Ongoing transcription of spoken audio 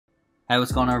Hey,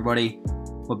 what's going on, everybody?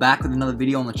 We're back with another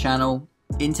video on the channel.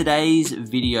 In today's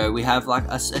video, we have like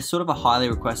a sort of a highly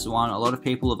requested one. A lot of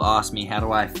people have asked me, how do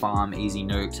I farm easy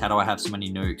nukes? How do I have so many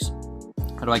nukes?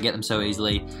 How do I get them so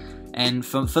easily? And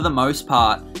for the most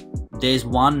part, there's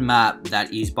one map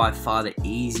that is by far the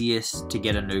easiest to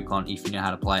get a nuke on if you know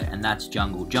how to play it, and that's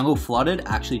jungle. Jungle flooded,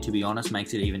 actually, to be honest,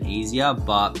 makes it even easier,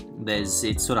 but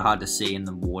it's sort of hard to see in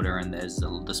the water, and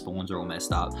the spawns are all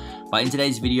messed up. But in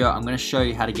today's video, I'm going to show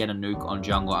you how to get a nuke on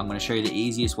jungle. I'm going to show you the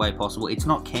easiest way possible. It's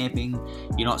not camping.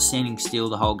 You're not standing still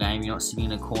the whole game. You're not sitting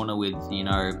in a corner with, you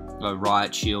know, a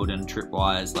riot shield and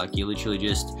tripwires. Like, you're literally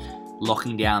just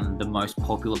locking down the most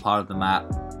popular part of the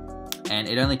map. And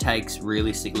it only takes,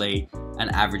 realistically, an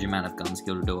average amount of gun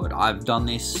skill to do it. I've done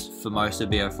this for most of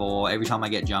BO4. Every time I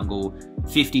get jungle,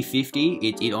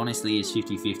 50-50. It honestly is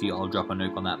 50-50. I'll drop a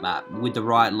nuke on that map. With the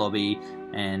right lobby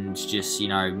and just, you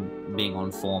know, being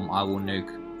on form, I will nuke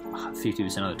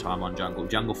 50% of the time on jungle.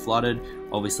 Jungle flooded,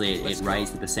 obviously it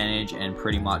raised the percentage, and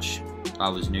pretty much I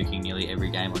was nuking nearly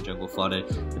every game on jungle flooded.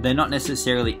 But they're not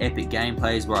necessarily epic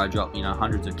gameplays where I drop, you know,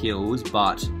 hundreds of kills,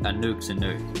 but a nuke's a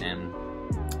nuke. And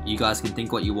you guys can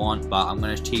think what you want, but I'm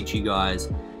going to teach you guys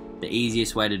the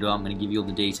easiest way to do it. I'm going to give you all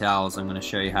the details. I'm going to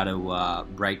show you how to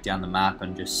break down the map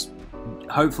and just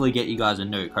hopefully get you guys a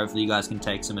nuke. Hopefully you guys can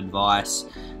take some advice.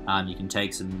 You can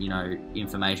take some, you know,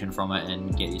 information from it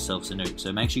and get yourselves a nuke.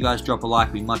 So make sure you guys drop a like.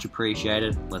 It'd be much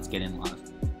appreciated. Let's get in live.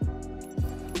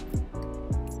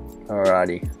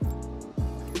 Alrighty.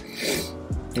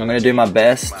 I'm going to do my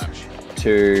best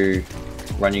to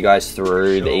run you guys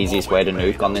through the easiest way to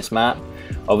nuke on this map.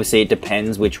 Obviously, it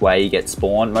depends which way you get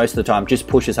spawned. Most of the time, just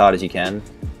push as hard as you can.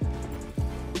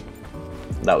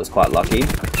 That was quite lucky.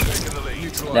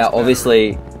 Now,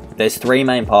 obviously, there's three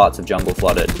main parts of jungle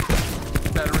flooded.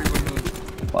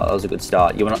 Well, that was a good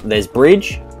start. There's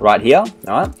bridge right here,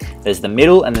 all right? There's the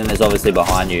middle, and then there's obviously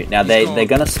behind you. Now, they're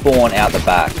going to spawn out the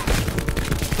back.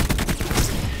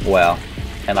 Wow.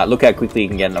 And like, look how quickly you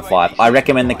can get in a 5. I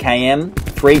recommend the KM.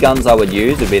 3 guns I would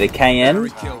use would be the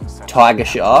KM, Tiger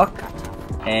Shark,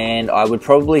 and I would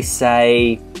probably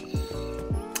say,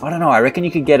 I don't know, I reckon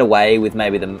you could get away with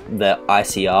maybe the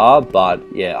ICR, but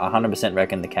yeah, I 100%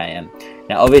 reckon the KM.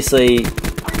 Now obviously,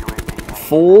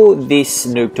 for this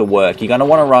nuke to work, you're going to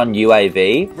want to run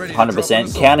UAV,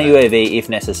 100%, counter UAV if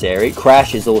necessary.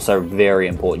 Crash is also very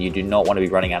important. You do not want to be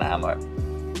running out of ammo.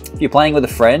 If you're playing with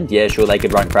a friend, yeah, sure, they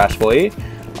could run Crash for you.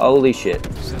 Holy shit.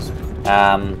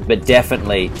 But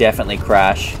definitely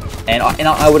Crash. And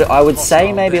I would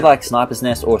say maybe like Sniper's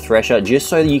Nest or Thresher, just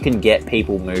so that you can get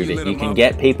people moving. You can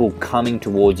get people coming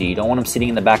towards you. You don't want them sitting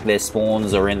in the back of their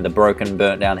spawns or in the broken,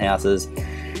 burnt down houses.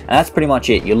 And that's pretty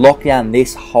much it. You lock down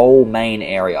this whole main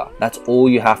area. That's all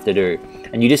you have to do.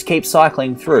 And you just keep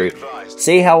cycling through.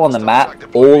 See how on the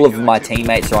map, all of my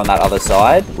teammates are on that other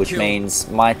side, which means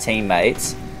my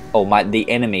teammates, or the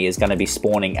enemy is going to be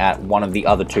spawning at one of the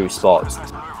other 2 spots.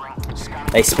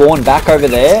 They spawn back over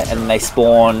there, and then they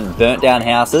spawn burnt down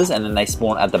houses, and then they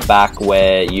spawn at the back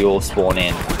where you'll spawn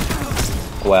in.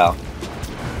 Wow.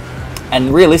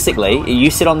 And realistically,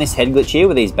 you sit on this head glitch here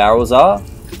where these barrels are,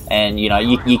 and you know,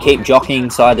 you keep jockeying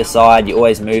side to side, you're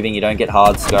always moving, you don't get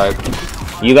hard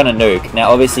scoped, you're gonna nuke.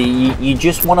 Now obviously, you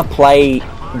just want to play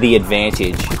the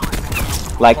advantage.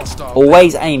 Like,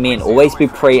 always aim in, always be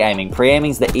pre-aiming.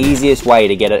 Pre-aiming is the easiest way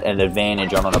to get an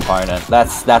advantage on an opponent.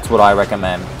 That's what I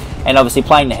recommend. And obviously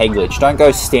playing the head glitch. Don't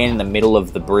go stand in the middle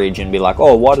of the bridge and be like,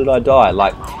 oh, why did I die?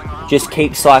 Like, just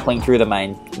keep cycling through the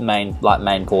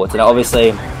main ports. And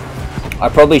obviously, I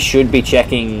probably should be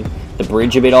checking the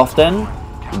bridge a bit often.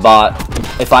 But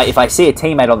if I see a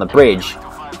teammate on the bridge,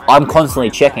 I'm constantly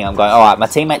checking. I'm going, all right, my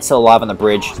teammate's still alive on the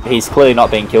bridge. He's clearly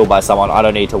not being killed by someone. I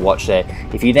don't need to watch there.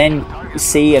 If you then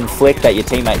see and flick that your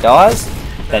teammate dies,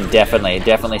 then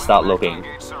definitely start looking.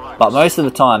 But most of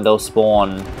the time, they'll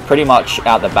spawn pretty much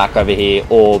out the back over here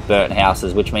or burnt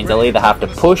houses, which means they'll either have to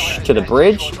push to the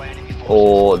bridge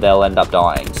or they'll end up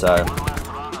dying. So,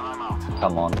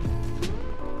 come on.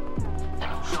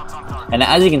 And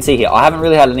as you can see here, I haven't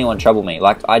really had anyone trouble me.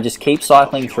 Like, I just keep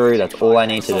cycling through. That's all I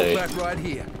need to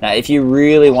do. Now, if you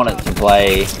really wanted to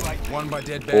play...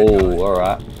 Oh,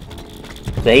 alright.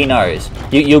 So he knows.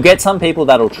 You'll get some people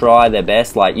that'll try their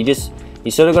best. Like,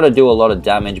 you sort of got to do a lot of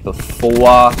damage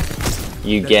before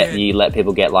you let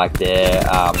people get like their...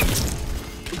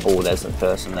 Oh, there's a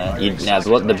person there. Now,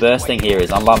 what the best thing here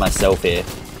is I'm by myself here.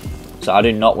 So I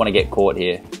do not want to get caught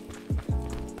here.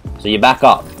 So you back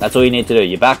up. That's all you need to do.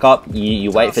 You back up, you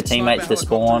wait for teammates to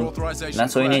spawn, and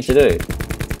that's all you need to do.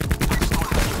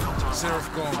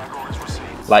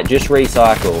 Like, just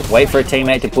recycle. Wait for a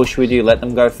teammate to push with you, let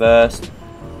them go first,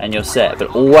 and you're set.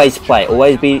 But always play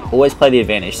the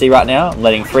advantage. See right now, I'm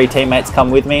letting 3 teammates come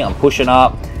with me. I'm pushing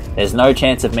up. There's no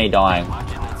chance of me dying.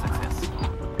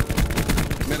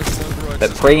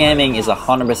 But pre-aiming is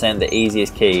 100% the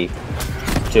easiest key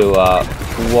to,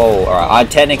 whoa, alright. I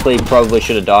technically probably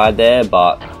should have died there,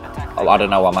 but I don't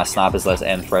know why my sniper's less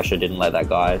and fresher didn't kill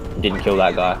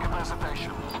that guy.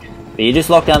 But you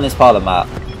just lock down this part of the map.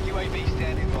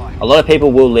 A lot of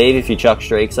people will leave if you chuck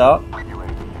streaks up.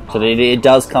 So it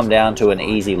does come down to an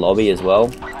easy lobby as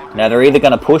well. Now they're either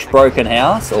going to push broken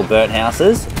house or burnt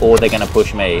houses, or they're going to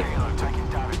push me.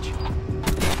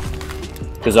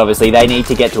 Because obviously they need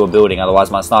to get to a building,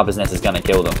 otherwise my sniper's nest is going to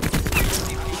kill them.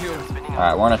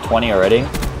 Alright, we're on a 20 already.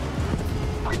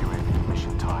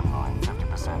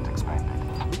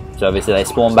 So obviously they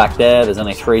spawn back there, there's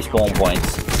only 3 spawn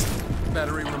points.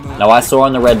 Now I saw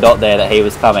on the red dot there that he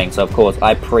was coming, so of course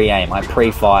I pre-aim, I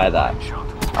pre-fire that.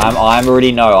 I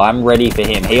already know, I'm ready for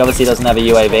him. He obviously doesn't have a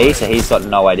UAV, so he's got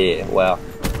no idea. Wow.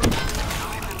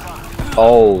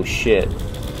 Oh shit.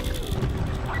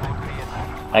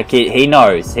 That kid, he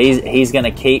knows. He's gonna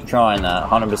keep trying that,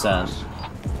 100%.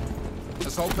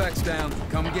 Assault pack's down.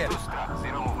 Come get it.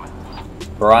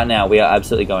 But right now, we are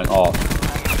absolutely going off.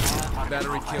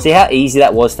 See how easy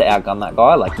that was to outgun that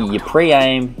guy? Like, you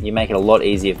pre-aim, you make it a lot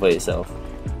easier for yourself.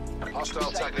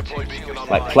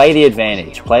 Like, play the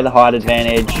advantage. Play the height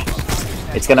advantage.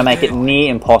 It's gonna make it near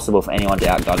impossible for anyone to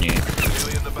outgun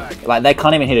you. Like, they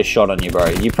can't even hit a shot on you, bro.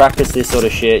 You practice this sort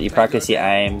of shit, you practice your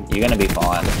aim, you're gonna be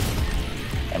fine.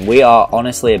 And we are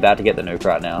honestly about to get the nuke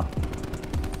right now.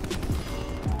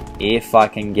 If I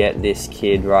can get this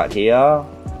kid right here.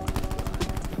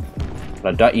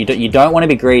 But you don't want to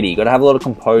be greedy. You got to have a lot of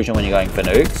composure when you're going for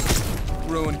nukes.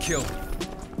 Ruin kill.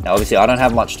 Now obviously I don't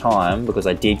have much time because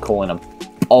I did call in a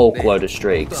bulk load of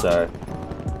streaks, so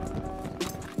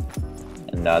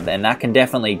and that can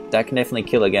definitely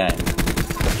kill a game.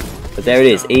 But there it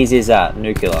is, easy as that,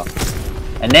 nuclear.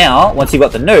 And now once you've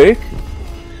got the nuke,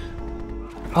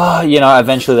 you know,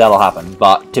 eventually that'll happen.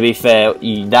 But to be fair,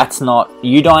 you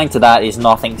dying to that is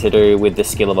nothing to do with the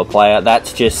skill of a player.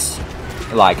 That's just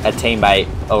like a teammate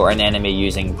or an enemy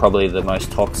using probably the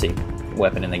most toxic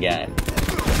weapon in the game.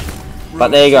 But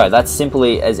there you go, that's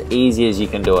simply as easy as you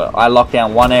can do it. I lock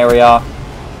down one area,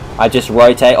 I just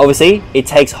rotate. Obviously, it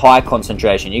takes high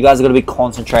concentration. You guys are going to be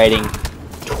concentrating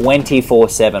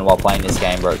 24/7 while playing this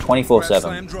game, bro.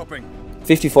 24/7.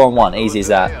 54-1, easy as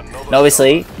that. And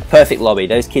obviously, perfect lobby.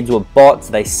 Those kids were bots,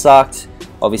 they sucked.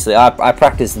 Obviously, I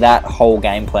practiced that whole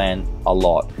game plan a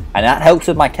lot. And that helps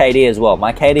with my KD as well.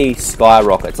 My KD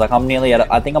skyrockets. Like, I'm nearly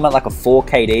at, I think I'm at like a 4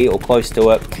 KD or close to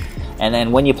it. And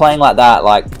then when you're playing like that,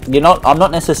 like, I'm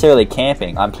not necessarily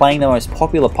camping. I'm playing the most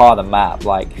popular part of the map.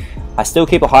 Like, I still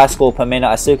keep a high score per minute,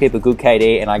 I still keep a good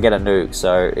KD, and I get a nuke.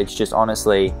 So it's just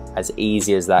honestly as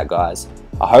easy as that, guys.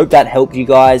 I hope that helped you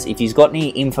guys. If you've got any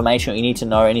information or you need to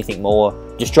know anything more,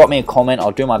 just drop me a comment. I'll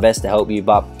do my best to help you.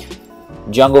 But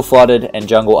Jungle Flooded and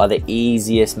Jungle are the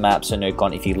easiest maps to nuke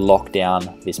on if you lock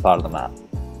down this part of the map.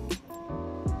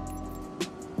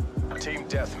 Team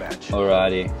deathmatch.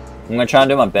 Alrighty. I'm going to try and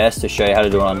do my best to show you how to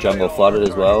do it on Jungle Flooded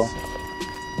as well.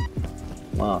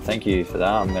 Wow, thank you for that.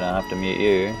 I'm going to have to mute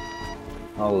you.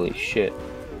 Holy shit.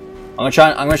 I'm going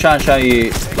to try and show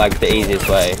you like the easiest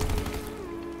way.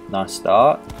 Nice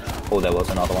start. Oh, there was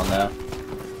another one there.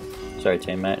 Sorry,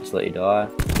 teammate, just let you die.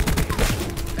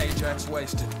 Ajax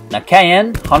wasted. Now,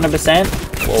 KN, 100%.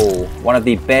 Whoa, one of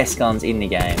the best guns in the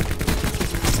game.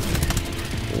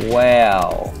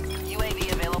 Wow.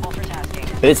 UAV available for tasking.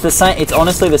 But it's the same. It's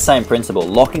honestly the same principle.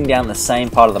 Locking down the same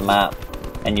part of the map,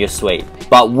 and you're sweet.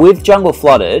 But with Jungle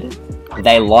Flooded,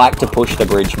 they like to push the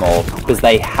bridge more because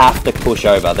they have to push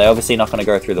over. They're obviously not going to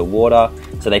go through the water,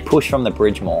 so they push from the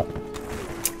bridge more.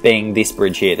 Being this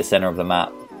bridge here, the center of the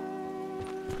map.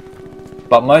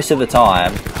 But most of the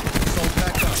time,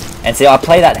 and see, I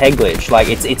play that head glitch. Like,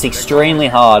 it's extremely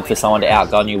hard for someone to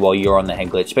outgun you while you're on the head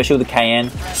glitch, especially with the KN.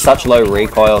 Such low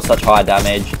recoil, such high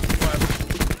damage.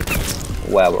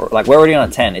 Wow, we're already on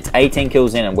a 10. It's 18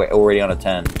 kills in and we're already on a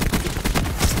 10.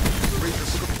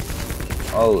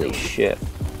 Holy shit.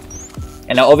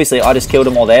 And now obviously I just killed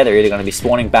them all there. They're either going to be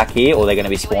spawning back here or they're going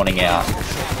to be spawning out.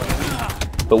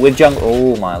 But with Jungle...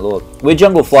 Oh my lord. With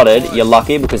Jungle Flooded, you're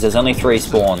lucky because there's only 3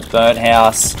 spawns. Burnt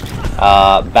House,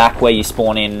 back where you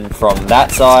spawn in from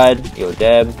that side, you're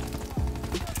dead.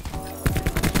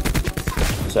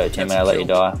 So teammate, I'll let you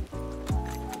die.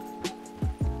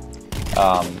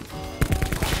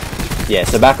 Yeah,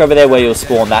 so back over there where you'll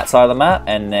spawn that side of the map,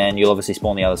 and then you'll obviously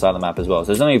spawn the other side of the map as well.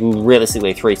 So there's only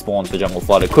realistically 3 spawns for Jungle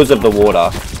Flooded because of the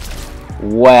water.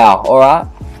 Wow, alright.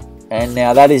 And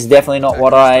now that is definitely not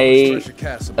what I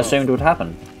assumed would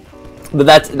happen. But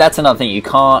that's another thing. You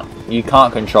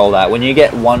can't control that. When you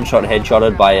get one-shot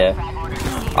headshotted by a,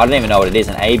 I don't even know what it is,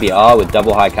 an ABR with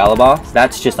double high caliber,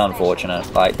 that's just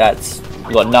unfortunate. Like, that's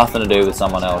got nothing to do with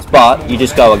someone else. But you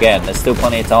just go again. There's still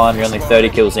plenty of time. You're only 30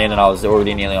 kills in, and I was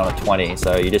already nearly on a 20.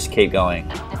 So you just keep going.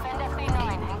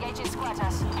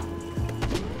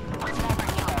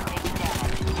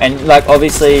 And like,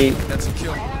 obviously,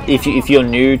 if you're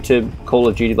new to Call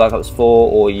of Duty Black Ops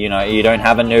 4, or you know you don't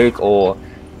have a nuke, or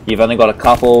you've only got a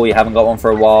couple, you haven't got one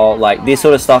for a while, like this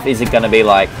sort of stuff isn't going to be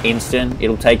like instant.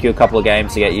 It'll take you a couple of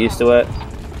games to get used to it.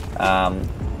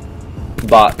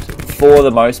 But for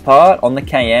the most part, on the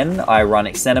KN, I run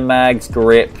extended mags,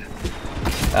 grip.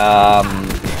 I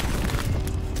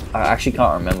actually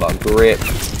can't remember. Grip,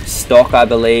 stock, I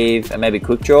believe, and maybe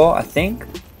quick draw. I think.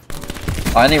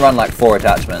 I only run like 4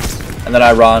 attachments, and then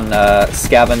I run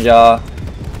scavenger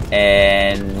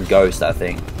and ghost, I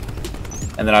think,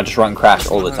 and then I just run crash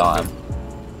all the time.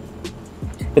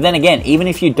 But then again, even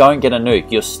if you don't get a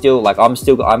nuke, you're still like, I'm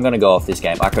gonna go off this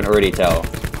game. I can already tell.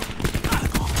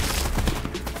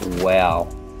 Wow,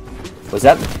 was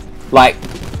that like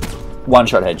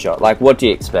one-shot headshot? Like, what do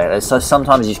you expect? So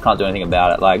sometimes you just can't do anything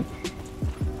about it. Like,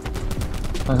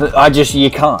 you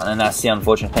can't, and that's the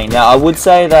unfortunate thing. Now, I would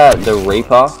say that the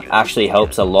Reaper actually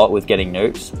helps a lot with getting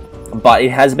nukes, but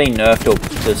it has been nerfed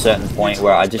to a certain point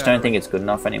where I just don't think it's good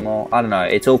enough anymore. I don't know,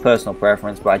 it's all personal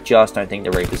preference, but I just don't think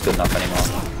the Reaper's good enough anymore.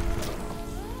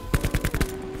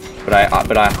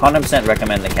 But I 100%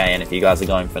 recommend the KN if you guys are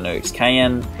going for nukes.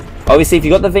 KN, obviously, if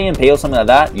you got the VMP or something like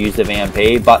that, use the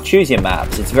VMP, but choose your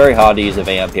maps. It's very hard to use a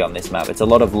VMP on this map. It's a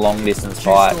lot of long distance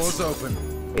fights.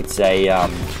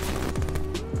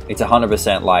 It's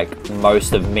 100% like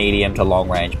most of medium to long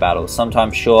range battles.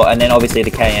 Sometimes short, and then obviously the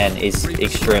KN is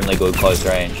extremely good close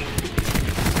range.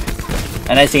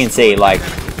 And as you can see, like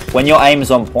when your aim is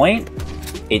on point,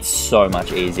 it's so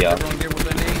much easier.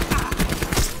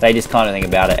 They just kind of think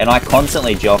about it. And I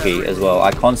constantly jockey as well.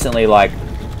 I constantly like,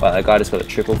 well, that guy just got a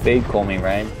triple feed, call me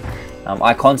rain.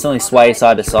 I constantly sway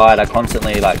side to side. I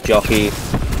constantly like jockey.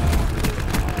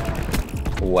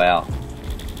 Wow.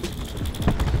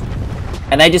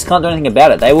 And they just can't do anything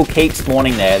about it. They will keep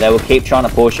spawning there. They will keep trying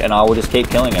to push, and I will just keep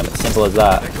killing them. It's simple as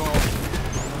that.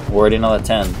 We're already another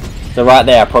 10. So right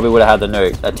there, I probably would have had the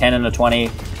nuke. A 10 and a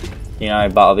 20, you know,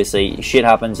 but obviously shit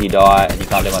happens, you die, and you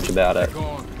can't do much about it.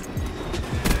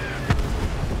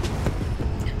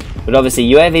 But obviously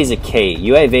UAVs are key.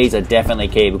 UAVs are definitely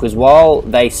key, because while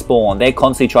they spawn, they're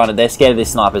constantly they're scared of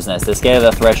this sniper's nest. They're scared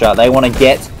of the thresher. They want to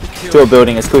get to a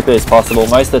building as quickly as possible.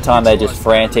 Most of the time they're just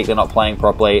frantic, they're not playing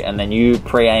properly, and then you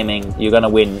pre-aiming, you're going to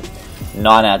win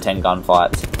 9 out of 10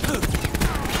 gunfights.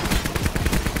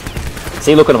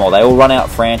 See, look at them all. They all run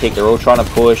out frantic, they're all trying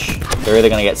to push. They're either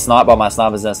going to get sniped by my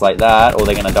sniper's nest like that, or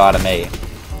they're going to die to me.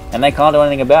 And they can't do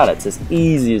anything about it. It's as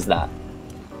easy as that.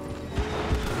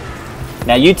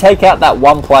 Now you take out that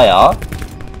one player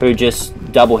who just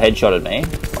double headshotted me.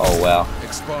 Oh wow.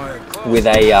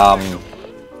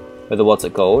 With a what's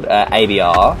it called?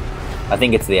 ABR. I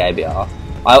think it's the ABR.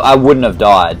 I wouldn't have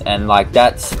died, and like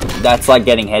that's like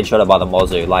getting headshotted by the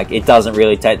Mozu. Like, it doesn't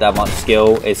really take that much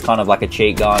skill. It's kind of like a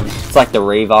cheat gun. It's like the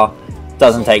Reaver. It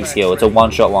doesn't take skill. It's a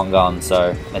one-shot, one gun,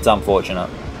 so it's unfortunate.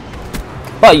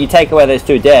 But you take away those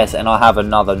 2 deaths, and I have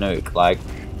another nuke. Like,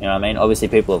 you know what I mean? Obviously,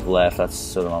 people have left. That's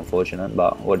sort of unfortunate,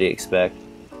 but what do you expect?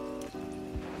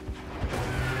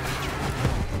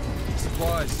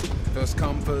 Supplies. First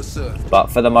come, first serve. But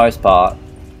for the most part,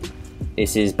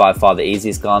 this is by far the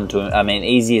easiest gun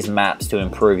easiest maps to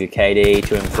improve your KD,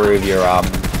 to improve your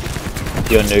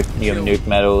nuke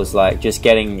medals. Like, just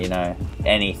getting, you know,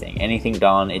 anything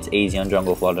done. It's easy on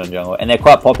jungle, flooded on jungle, and they're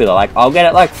quite popular. Like, I'll get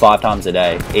it like 5 times a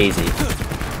day, easy.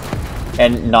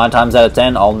 And 9 times out of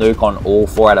 10, I'll nuke on all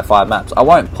 4 out of 5 maps. I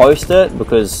won't post it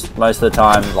because most of the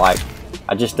time, like,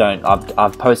 I just don't.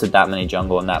 I've posted that many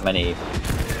jungle and that many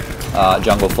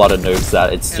jungle flooded nukes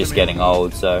that it's just getting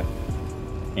old. So,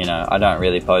 you know, I don't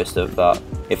really post it. But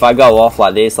if I go off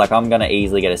like this, like, I'm gonna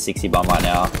easily get a 60 bomb right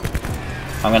now.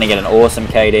 I'm gonna get an awesome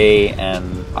KD,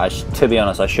 and to be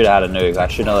honest, I should have had a nuke. I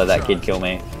shouldn't have let that kid kill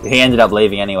me. He ended up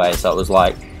leaving anyway, so it was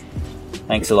like,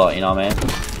 thanks a lot, you know what I mean?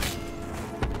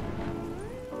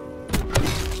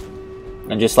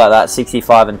 And just like that,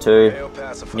 65 and 2,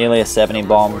 nearly a 70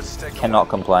 bomb. Cannot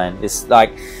complain. It's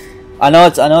like, I know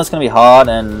it's gonna be hard,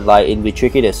 and like it'd be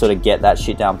tricky to sort of get that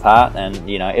shit down pat, and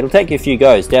you know it'll take you a few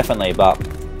goes definitely. But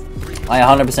I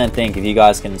 100% think if you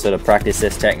guys can sort of practice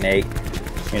this technique,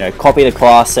 you know, copy the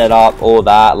class setup, all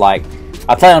that. Like,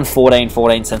 I play on 14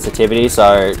 sensitivity,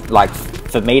 so like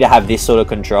for me to have this sort of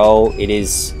control, it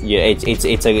is, yeah,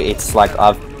 it's like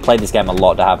I've played this game a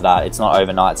lot to have that. It's not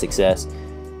overnight success.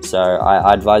 So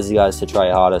I advise you guys to try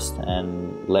your hardest,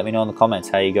 and let me know in the comments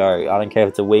how you go. I don't care if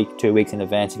it's a week, 2 weeks in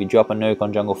advance. If you drop a nuke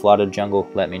on jungle, flooded jungle,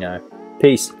 let me know.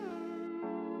 Peace.